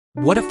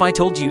What if I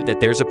told you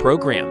that there's a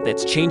program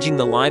that's changing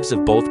the lives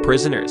of both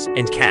prisoners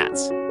and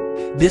cats?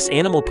 This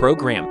animal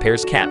program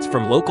pairs cats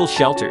from local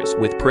shelters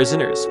with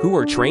prisoners who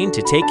are trained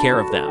to take care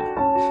of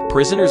them.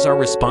 Prisoners are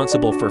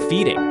responsible for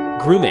feeding,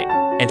 grooming,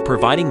 and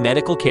providing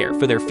medical care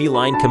for their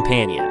feline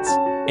companions.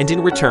 And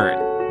in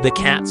return, the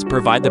cats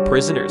provide the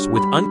prisoners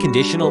with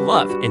unconditional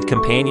love and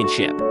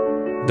companionship.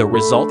 The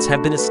results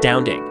have been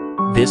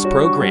astounding. This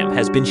program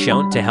has been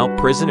shown to help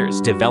prisoners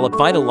develop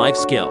vital life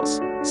skills,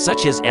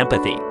 such as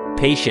empathy,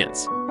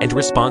 patience, and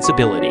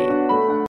responsibility.